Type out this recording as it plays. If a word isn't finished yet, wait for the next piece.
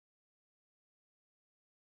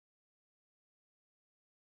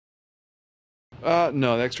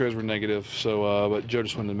No, the X-rays were negative. So, but Joe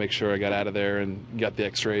just wanted to make sure I got out of there and got the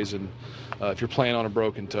X-rays. And if you're playing on a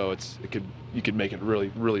broken toe, you could make it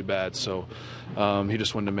really, really bad. So, he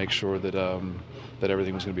just wanted to make sure that that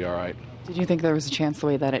everything was going to be all right. Did you think there was a chance the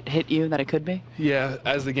way that it hit you that it could be? Yeah,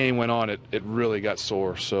 as the game went on, it really got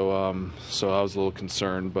sore. So, so I was a little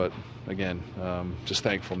concerned, but again, just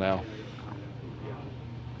thankful now.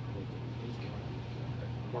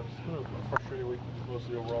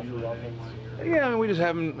 Yeah, I mean, we just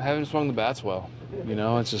haven't swung the bats well. You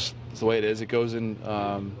know, it's the way it is. It goes in,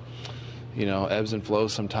 you know, ebbs and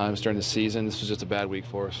flows sometimes during the season. This was just a bad week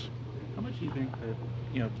for us. How much do you think that,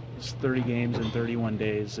 you know, it's 30 games in 31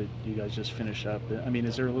 days that you guys just finished up? I mean,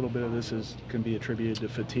 is there a little bit of this can be attributed to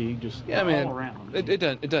fatigue, just yeah, I mean, all around? It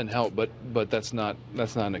doesn't help, but that's not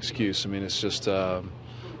an excuse. I mean, it's just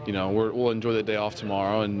you know, we'll enjoy the day off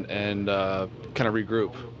tomorrow and kind of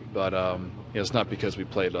regroup. But you know, it's not because we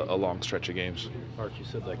played a long stretch of games. Mark, you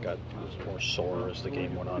said that was more sore as the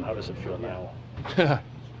game went on. How does it feel now?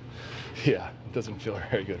 Yeah, it doesn't feel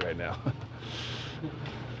very good right now.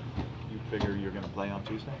 You figure you're going to play on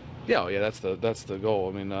Tuesday? Yeah, yeah, that's the goal.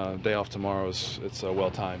 I mean, day off tomorrow it's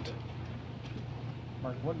well timed.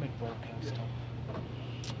 Mark, what made broadcast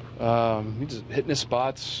tough? He just hitting his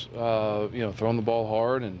spots, you know, throwing the ball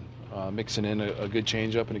hard and mixing in a good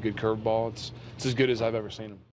changeup and a good curveball. It's as good as I've ever seen him.